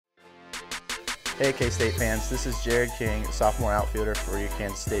Hey K-State fans, this is Jared King, sophomore outfielder for your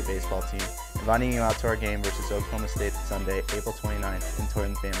Kansas State baseball team, inviting you out to our game versus Oklahoma State Sunday, April 29th in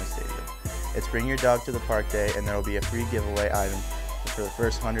Toyland Family Stadium. It's Bring Your Dog to the Park Day, and there will be a free giveaway item for the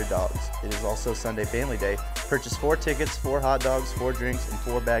first 100 dogs. It is also Sunday Family Day. Purchase 4 tickets, 4 hot dogs, 4 drinks, and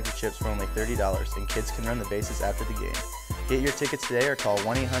 4 bags of chips for only $30, and kids can run the bases after the game. Get your tickets today or call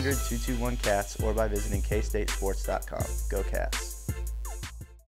 1-800-221-CATS or by visiting kstatesports.com. Go Cats!